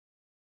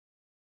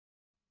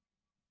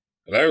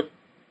Hello?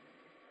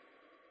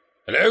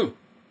 Hello?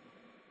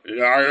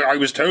 I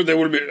was told there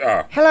would be...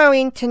 Hello,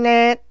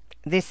 Internet.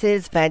 This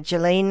is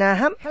Vagina.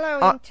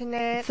 Hello,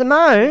 Internet.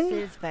 Simone,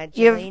 This is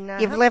Vagina.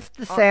 you've left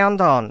the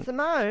sound on.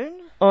 Simone.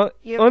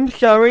 I'm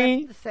sorry.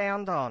 Left the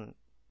sound on.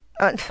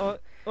 I'm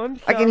I'm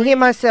I can hear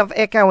myself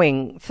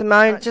echoing.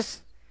 Simone,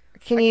 just...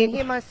 Can I you can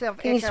hear myself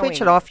Can you switch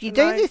echoing. it off? You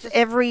Simone, do this just-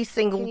 every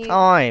single can you-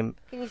 time.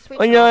 Can you switch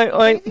I it know, off? You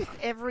I- do this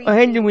every I had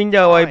the single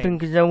window time. open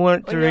because I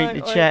wanted to I read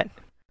know, the I- chat.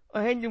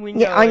 I had the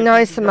window Yeah, I open know,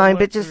 because Simone, wanted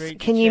but to just read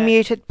can the you chat.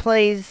 mute it,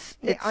 please?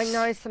 Yeah, I It's-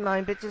 know,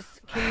 Simone, but just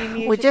can you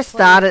mute We it, just please?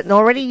 started, and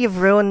already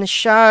you've ruined the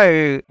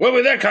show. Well,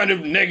 with that kind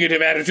of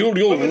negative attitude,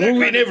 you'll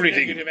ruin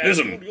everything.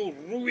 Listen,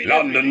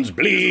 London's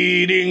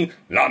bleeding,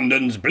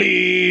 London's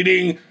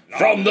bleeding,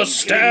 from the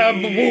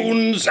stab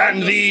wounds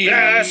and the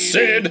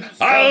acid.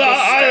 Allah,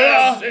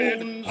 Allah,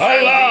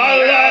 Allah,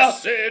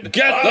 Allah,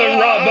 get the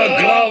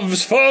rubber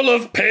gloves full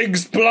of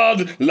pig's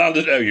blood.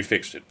 London, oh, you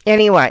fixed it.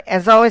 Anyway,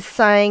 as I was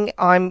saying,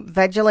 I'm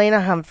Vagelina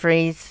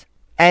Humphreys,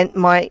 and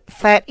my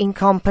fat,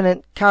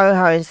 incompetent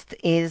co-host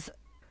is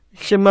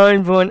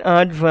Simone von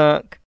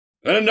Aardvark.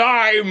 And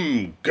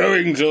I'm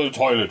going to the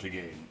toilet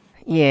again.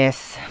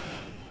 Yes.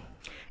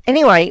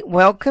 Anyway,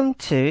 welcome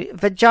to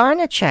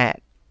Vagina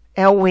Chat,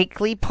 our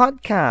weekly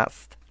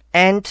podcast.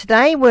 And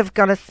today we've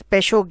got a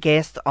special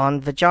guest on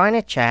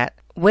Vagina Chat.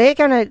 We're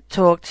going to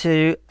talk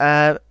to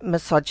a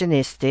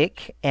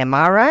misogynistic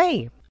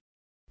MRA.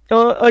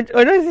 I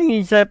don't think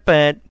he's that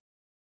bad.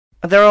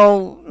 They're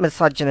all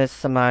misogynists,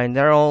 Simone.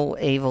 They're all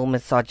evil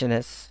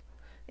misogynists.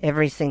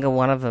 Every single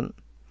one of them.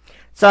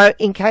 So,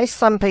 in case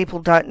some people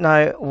don't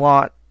know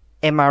what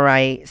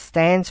MRA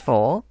stands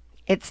for,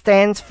 it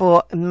stands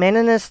for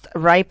Meninist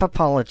Rape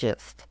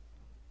Apologist.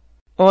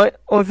 I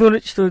thought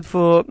it stood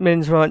for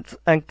Men's Rights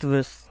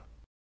Activists.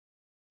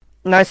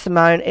 No,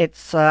 Simone,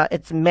 it's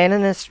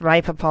Meninist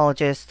Rape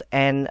Apologist,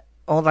 and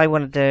all they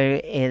want to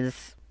do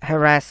is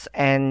harass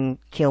and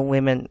kill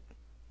women.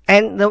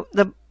 And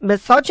the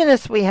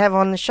misogynist we have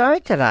on the show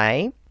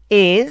today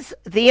is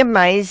the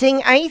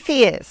amazing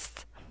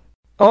atheist.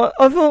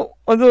 I thought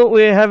we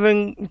were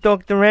having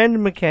Dr.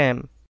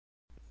 Rambam.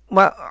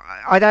 Well,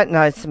 I don't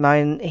know,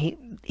 Simone.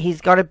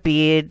 He's got a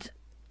beard,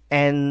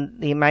 and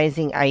the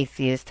amazing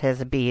atheist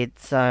has a beard,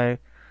 so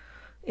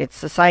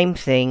it's the same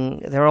thing.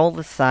 They're all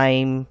the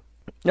same.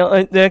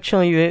 No, they're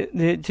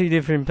two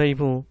different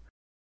people.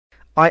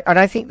 I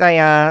don't think they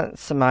are,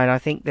 Simone. I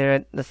think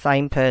they're the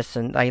same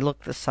person. They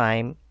look the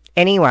same.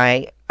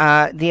 Anyway,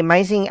 the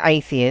amazing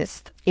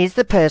atheist is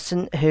the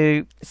person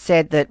who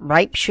said that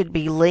rape should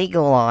be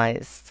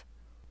legalized.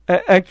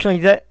 Actually,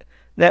 that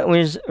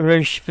was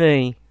Roosh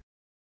V.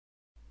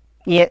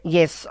 Yeah,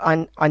 yes,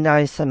 I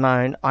know,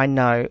 Simone. I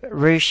know.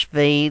 Roosh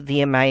V,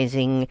 the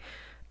amazing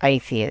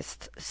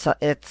atheist. So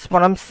it's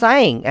what I'm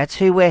saying. That's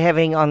who we're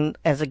having on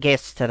as a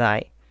guest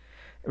today.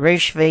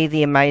 Roosh V,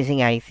 the amazing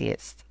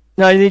atheist.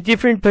 No, they're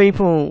different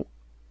people,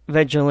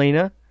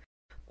 Vagelina.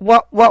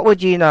 What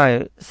would you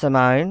know,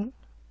 Simone?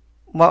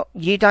 What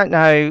you don't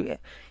know?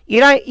 You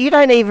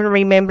don't even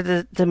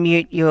remember to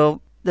mute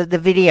the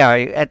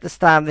video at the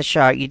start of the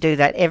show. You do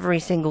that every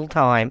single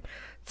time.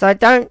 So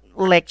don't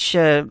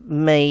lecture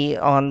me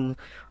on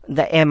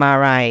the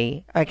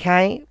MRA,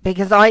 okay?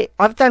 Because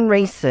I've done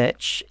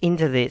research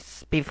into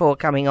this before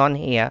coming on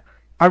here.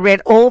 I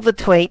read all the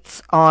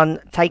tweets on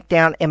Take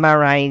Down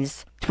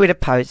MRA's Twitter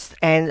posts,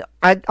 and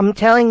I'm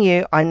telling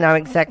you, I know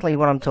exactly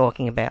what I'm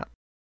talking about.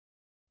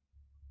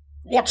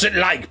 What's it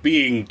like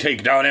being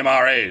take down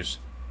MRAs?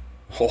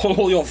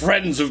 All your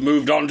friends have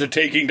moved on to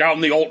taking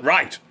down the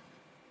alt-right.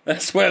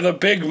 That's where the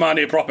big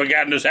money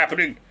propaganda's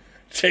happening.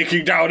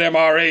 Taking down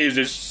MRAs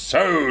is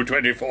so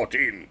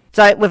 2014.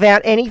 So,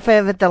 without any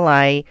further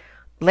delay,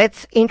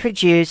 let's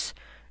introduce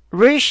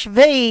Roosh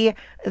V,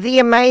 the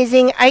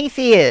amazing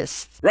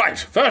atheist. Right,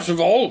 first of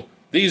all,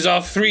 these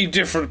are three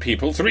different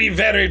people, three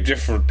very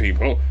different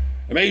people.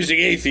 Amazing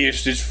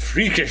atheist is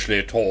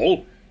freakishly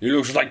tall. He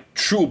looks like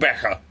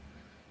Chewbacca.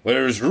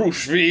 Whereas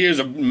Roosh V is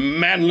a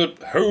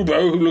manlet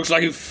hobo who looks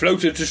like he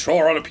floated to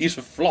shore on a piece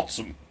of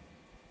flotsam.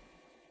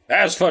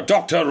 As for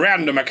Dr.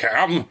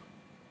 Rambam,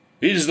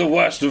 he's the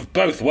worst of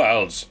both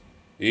worlds.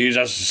 He's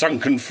a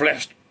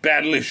sunken-fleshed,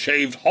 badly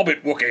shaved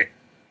hobbit Wookiee.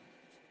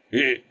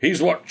 He's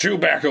what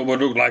Chewbacca would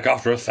look like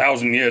after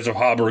 1,000 years of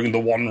harbouring the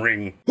One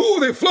Ring. Who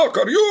the fuck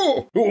are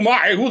you? Who am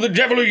I? Who the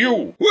devil are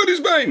you? Where is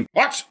Bane?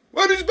 What?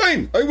 Where is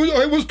Bane?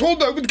 I was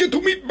told I would get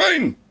to meet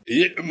Bane.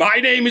 My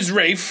name is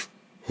Rafe.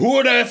 Who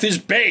on earth is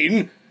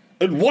Bane?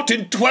 And what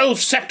in 12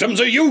 septums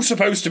are you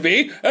supposed to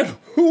be? And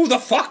who the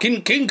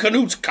fucking King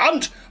Canute's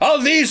cunt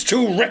are these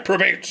two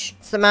reprobates?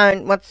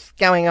 Simone, what's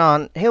going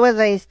on? Who are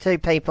these two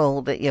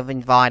people that you've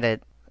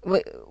invited?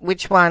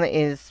 Which one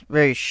is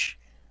Roosh?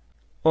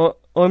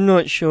 I'm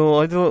not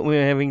sure. I thought we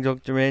were having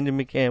Dr.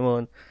 Rambam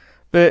on.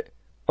 But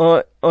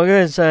I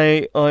gotta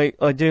say,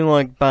 I do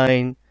like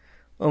Bane.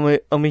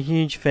 I'm a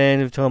huge fan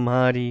of Tom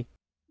Hardy.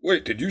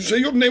 Wait, did you say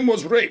your name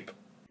was Rape?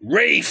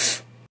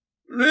 Rafe!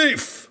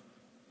 Rafe!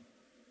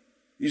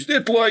 Is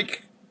that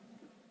like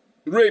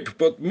rape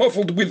but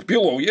muffled with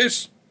pillow,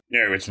 yes?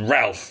 No, it's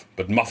Ralph,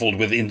 but muffled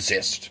with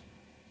incest.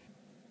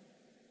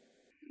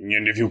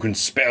 And if you can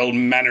spell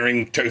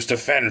Mannering Toaster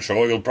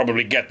Fanshawe, you'll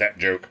probably get that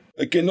joke.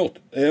 I cannot.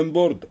 I am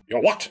bird.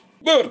 You're what?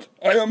 Bird.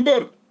 I am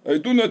bird. I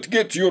do not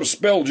get your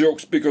spell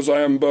jokes because I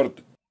am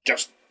bird.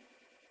 Just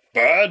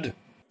bird?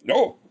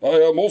 No, I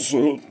am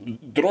also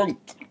drunk.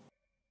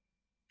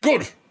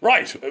 Good.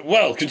 Right.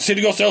 Well, consider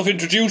yourself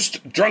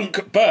introduced,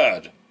 drunk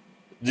bird.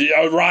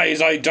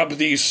 Arise, I dub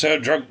thee Sir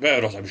Drunk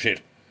Bird or some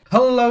shit.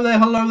 Hello there,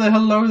 hello there,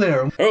 hello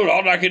there. Hold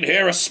on, I can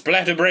hear a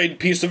splatterbrained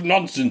piece of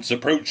nonsense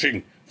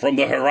approaching from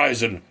the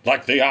horizon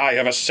like the eye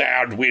of a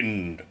sad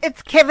wind.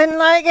 It's Kevin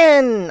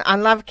Logan. I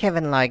love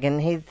Kevin Logan.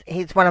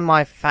 He's one of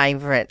my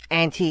favourite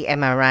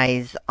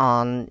anti-MRAs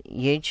on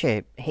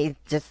YouTube. He's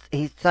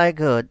so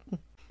good.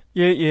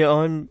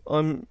 Yeah,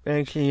 I'm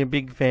actually a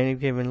big fan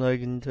of Kevin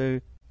Logan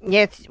too.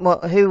 Yes, well,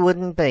 who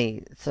wouldn't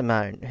be,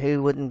 Simone?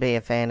 Who wouldn't be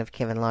a fan of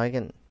Kevin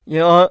Logan?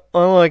 Yeah,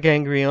 I like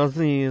Angry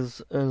Aussie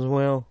as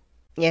well.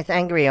 Yes,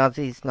 Angry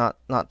Aussie's not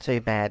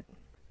too bad.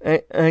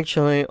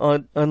 Actually,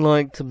 I'd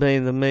like to be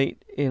the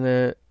meat in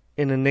a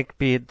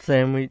neckbeard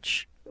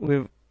sandwich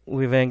with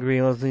Angry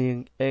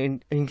Aussie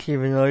and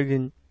Kevin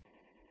Logan.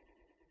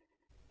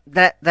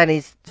 That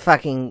is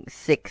fucking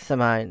sick,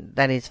 Simone.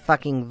 That is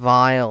fucking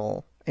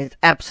vile. It's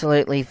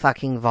absolutely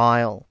fucking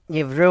vile.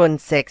 You've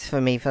ruined sex for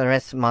me for the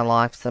rest of my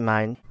life,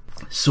 Simone.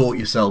 Sort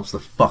yourselves the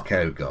fuck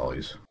out,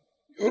 guys.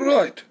 You're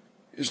right.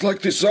 It's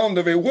like the sound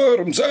of a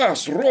worm's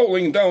ass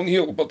rolling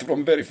downhill, but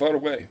from very far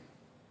away.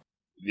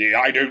 Yeah,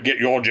 I don't get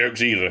your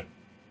jokes either.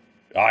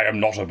 I am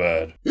not a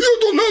bird. You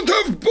do not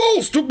have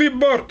balls to be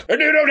bird. And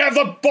you don't have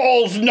the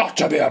balls not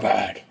to be a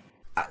bird.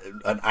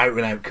 An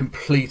out-and-out,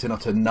 complete and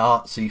utter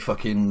Nazi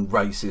fucking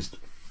racist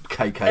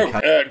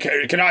KKK. Oh,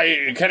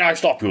 can I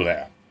stop you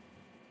there?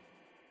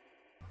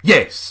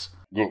 Yes.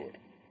 Good.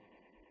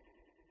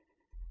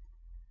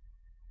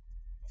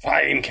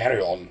 Fine,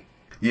 carry on.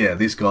 Yeah,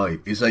 this guy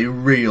is a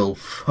real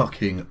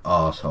fucking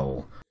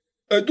arsehole.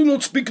 I do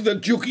not speak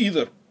that joke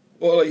either.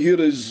 All I hear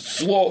is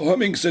slow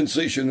humming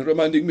sensation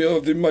reminding me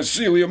of the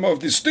mycelium of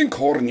the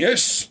stinkhorn,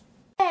 yes?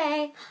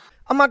 Hey.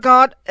 Oh my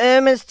god,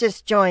 Irma's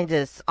just joined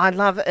us. I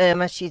love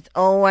Irma, she's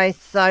always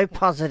so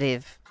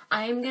positive.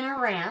 I'm gonna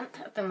rant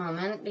at the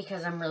moment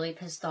because I'm really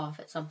pissed off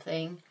at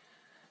something.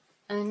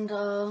 And,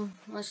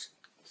 let's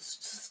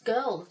just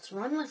go. Let's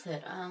run with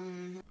it.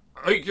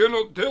 I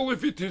cannot tell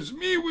if it is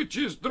me which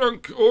is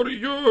drunk or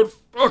your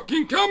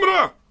fucking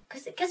camera.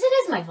 Cause it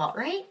is my fault,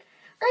 right?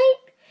 Right?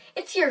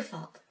 It's your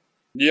fault.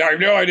 Yeah, I have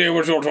no idea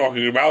what you're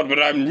talking about,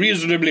 but I'm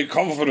reasonably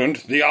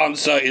confident the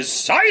answer is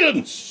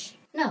silence.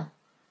 No.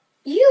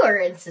 You are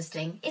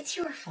insisting it's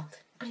your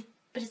fault, but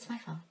it's my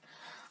fault.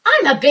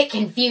 I'm a bit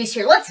confused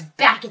here. Let's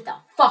back it the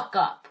fuck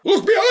up.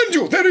 Look behind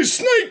you, there is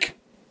snake.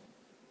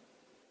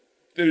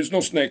 There is no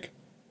snake.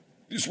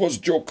 This was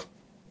joke.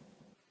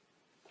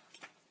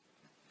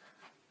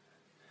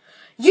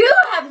 You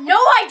have no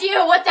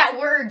idea what that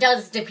word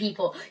does to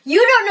people. You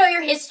don't know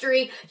your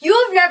history.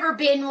 You've never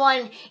been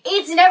one.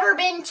 It's never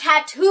been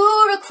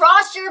tattooed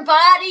across your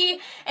body.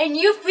 And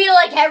you feel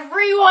like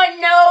everyone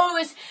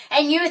knows.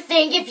 And you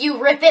think if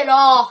you rip it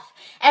off,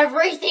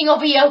 everything will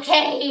be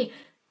okay.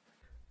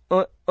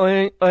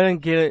 I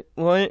don't get it.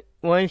 Why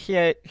is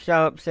she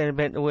so upset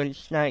about the word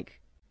snake?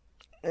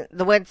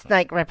 The word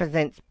snake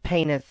represents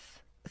penis,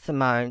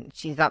 Simone.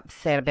 She's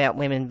upset about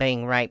women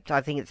being raped.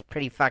 I think it's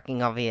pretty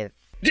fucking obvious.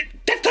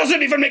 That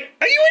doesn't even make...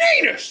 Are you an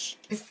anus?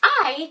 Because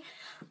I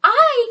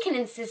can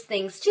insist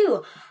things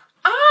too.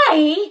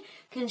 I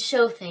can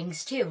show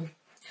things too.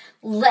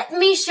 Let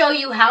me show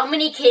you how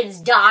many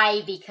kids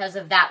die because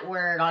of that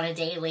word on a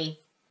daily.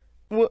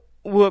 What?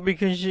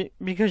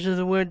 Because of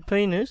the word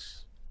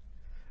penis?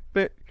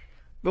 But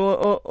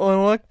I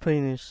like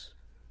penis.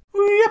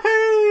 Are you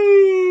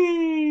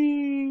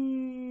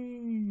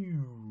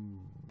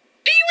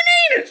an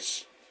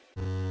anus?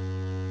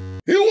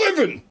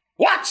 11.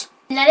 What?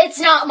 And that it's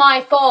not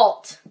my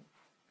fault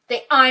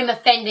that I'm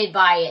offended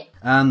by it.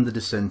 And the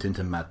descent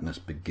into madness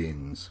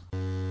begins.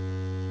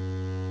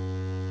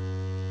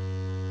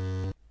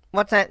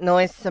 What's that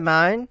noise,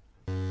 Simone?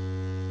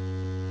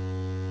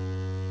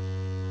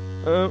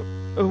 What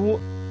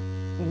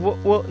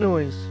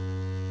noise?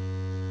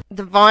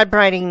 The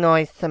vibrating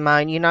noise,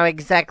 Simone. You know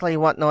exactly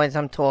what noise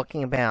I'm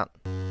talking about.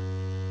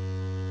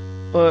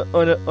 I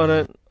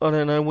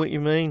don't know what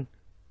you mean.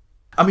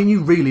 I mean,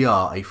 you really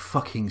are a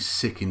fucking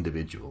sick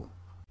individual.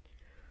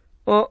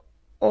 Well,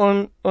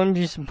 I'm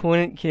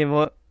disappointed,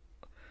 Kev.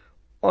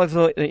 I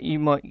thought that you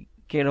might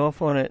get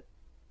off on it.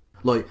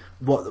 Like,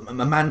 what, a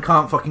man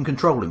can't fucking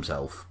control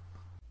himself?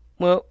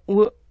 Well,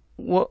 what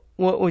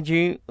would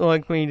you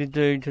like me to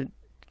do to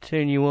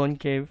turn you on,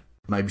 Kev?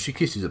 Maybe she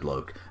kisses a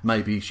bloke.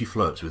 Maybe she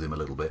flirts with him a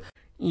little bit.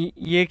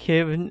 Yeah,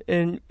 Kev,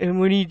 and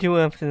what do you do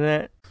after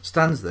that?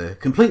 Stands there,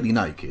 completely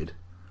naked,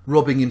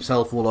 rubbing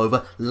himself all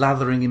over,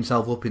 lathering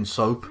himself up in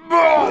soap.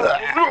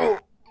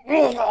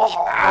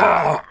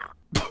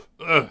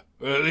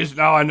 At least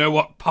now I know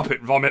what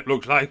puppet vomit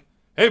looks like.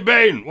 Hey,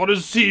 Bane, what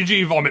does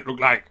CG vomit look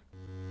like?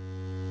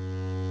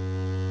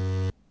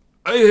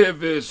 I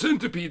have a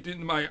centipede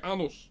in my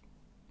anus.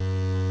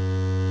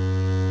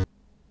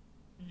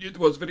 It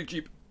was very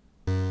cheap.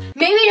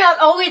 Maybe not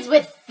always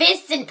with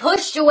fists and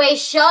pushed away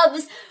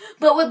shoves,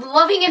 but with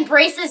loving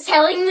embraces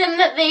telling them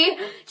that they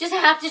just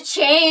have to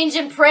change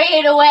and pray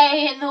it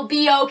away and they'll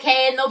be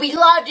okay and they'll be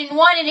loved and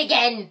wanted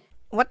again.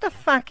 What the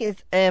fuck is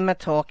Irma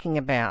talking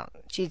about?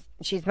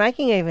 She's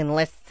making even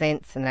less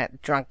sense than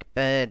that drunk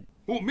bird.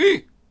 Who,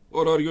 me?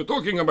 Or are you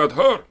talking about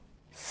her?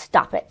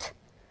 Stop it.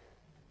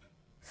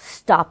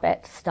 Stop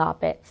it,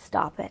 stop it,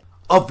 stop it.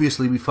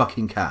 Obviously we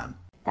fucking can.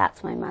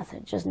 That's my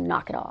message. Just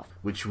knock it off.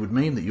 Which would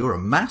mean that you're a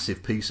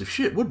massive piece of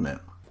shit, wouldn't it?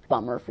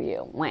 Bummer for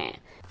you. Wah.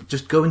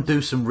 Just go and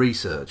do some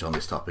research on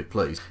this topic,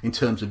 please, in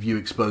terms of you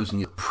exposing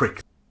your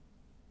prick.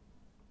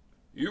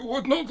 You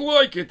would not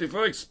like it if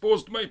I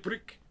exposed my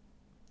prick.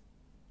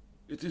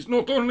 It is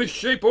not only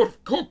shape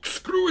of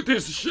corkscrew, it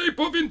is shape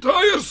of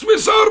entire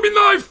Swiss Army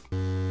knife!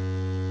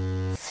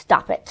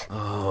 Stop it.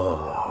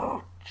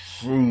 Oh,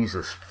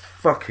 Jesus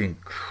fucking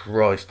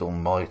Christ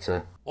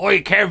almighty.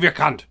 Oi, Kev, you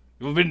cunt.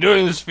 You've been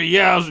doing this for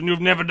years and you've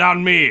never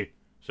done me.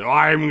 So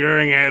I'm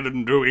going ahead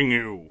and doing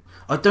you.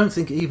 I don't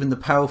think even the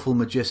powerful,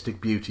 majestic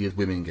beauty of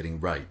women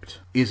getting raped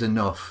is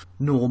enough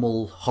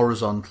normal,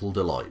 horizontal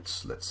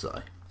delights, let's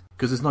say.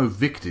 Because there's no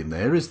victim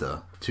there, is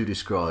there, to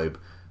describe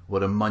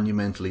what a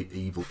monumentally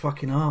evil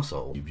fucking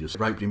arsehole you've just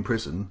raped in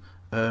prison.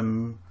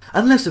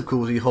 Unless, of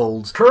course, he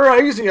holds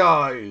crazy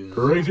eyes.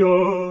 Crazy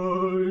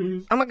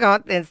eyes. Oh my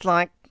god, there's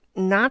like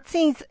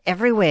Nazis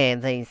everywhere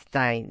these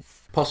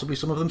days. Possibly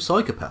some of them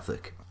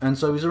psychopathic. And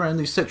so he's around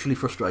these sexually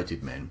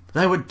frustrated men.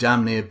 They were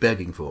damn near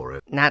begging for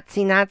it.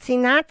 Nazi, Nazi,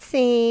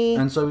 Nazi.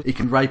 And so he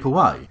can rape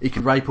away. He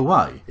can rape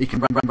away. He can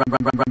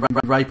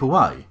rape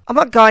away. Oh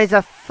my god, he's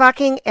a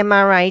fucking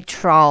MRA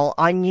troll.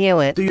 I knew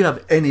it. Do you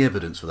have any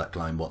evidence for that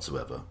claim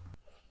whatsoever?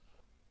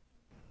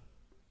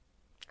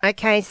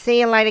 Okay,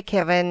 see you later,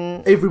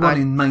 Kevin. Everyone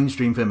in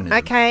mainstream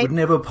feminism would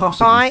never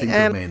possibly think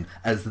of men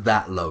as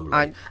that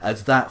lowly,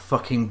 as that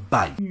fucking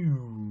bait.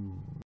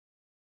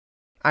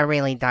 I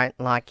really don't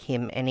like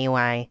him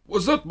anyway.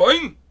 Was that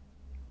Bane?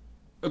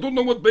 I don't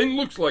know what Bane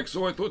looks like,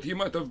 so I thought he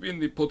might have been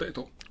the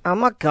potato. Oh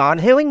my god,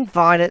 who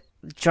invited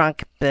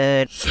Drunk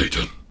Bird?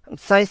 Satan. I'm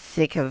so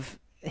sick of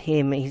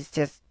him, he's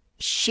just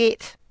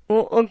shit.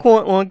 Well, I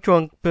quite like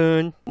Drunk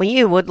Bird. Well,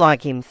 you would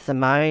like him,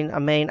 Simone. I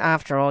mean,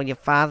 after all, your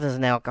father's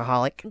an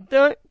alcoholic.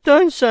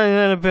 Don't say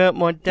that about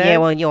my dad. Yeah,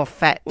 well, you're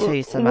fat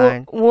too,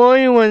 Simone. Why are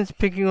you always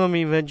picking on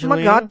me, Oh Vagina?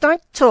 my god,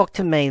 don't talk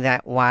to me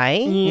that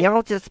way. Yeah. You're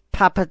all just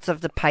puppets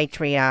of the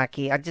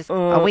patriarchy.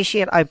 I wish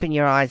you'd open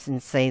your eyes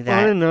and see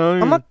that. I know.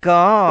 Oh my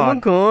god. Oh my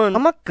god. Oh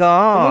my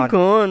god. Oh my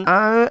god.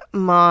 Oh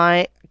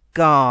my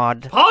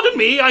god. Pardon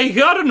me, I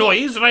hear a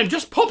noise and I'm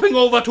just popping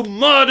over to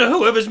murder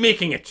whoever's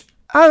making it.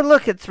 Oh,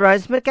 look, it's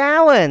Rose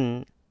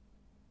McGowan.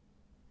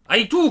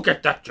 I do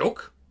get that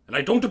joke, and I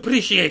don't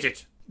appreciate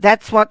it.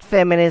 That's what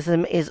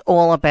feminism is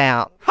all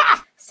about.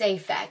 Ha! Say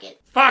faggot.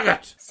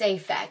 Faggot. Say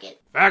faggot.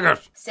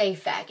 Faggot. Say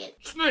faggot.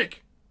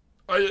 Snake.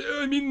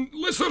 I mean,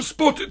 lesser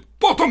spotted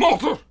bottom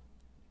otter.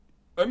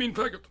 I mean,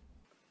 faggot.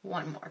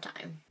 One more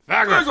time.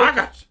 Faggot.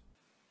 Faggot.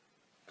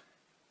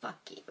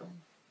 Fuck you.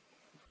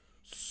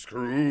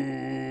 Screw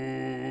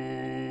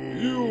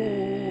you.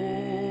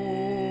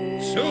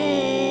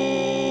 So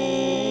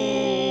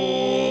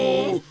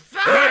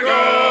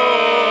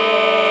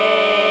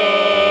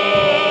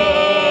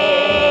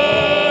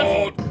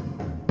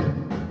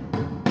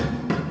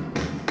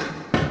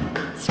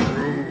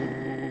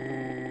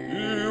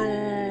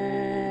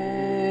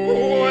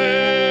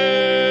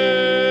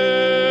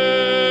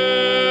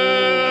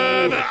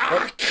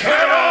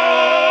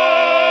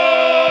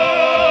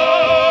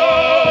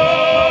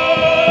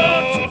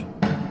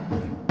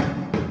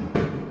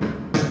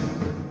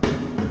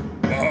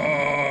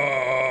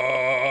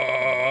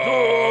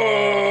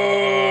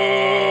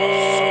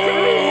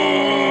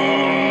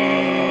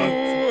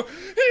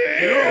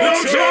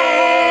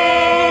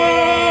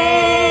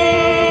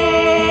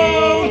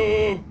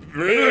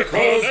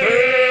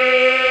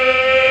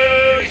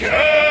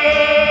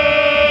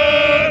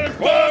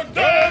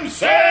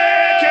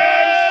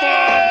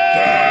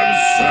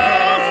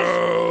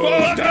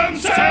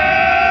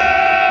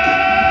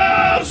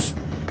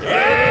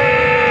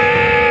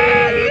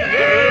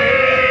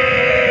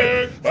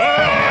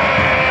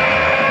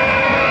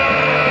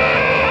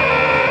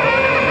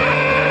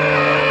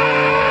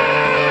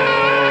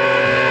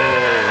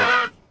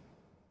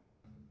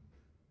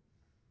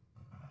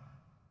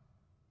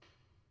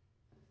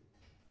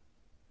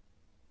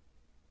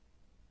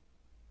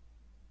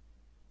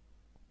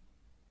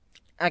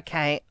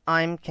Okay,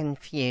 I'm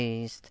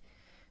confused.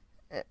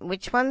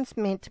 Which one's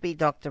meant to be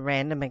Dr.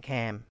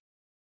 Rambam?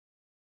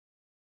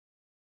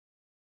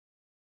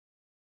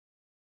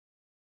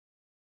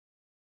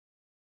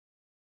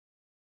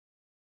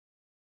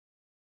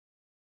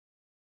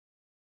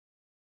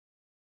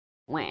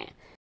 Wah.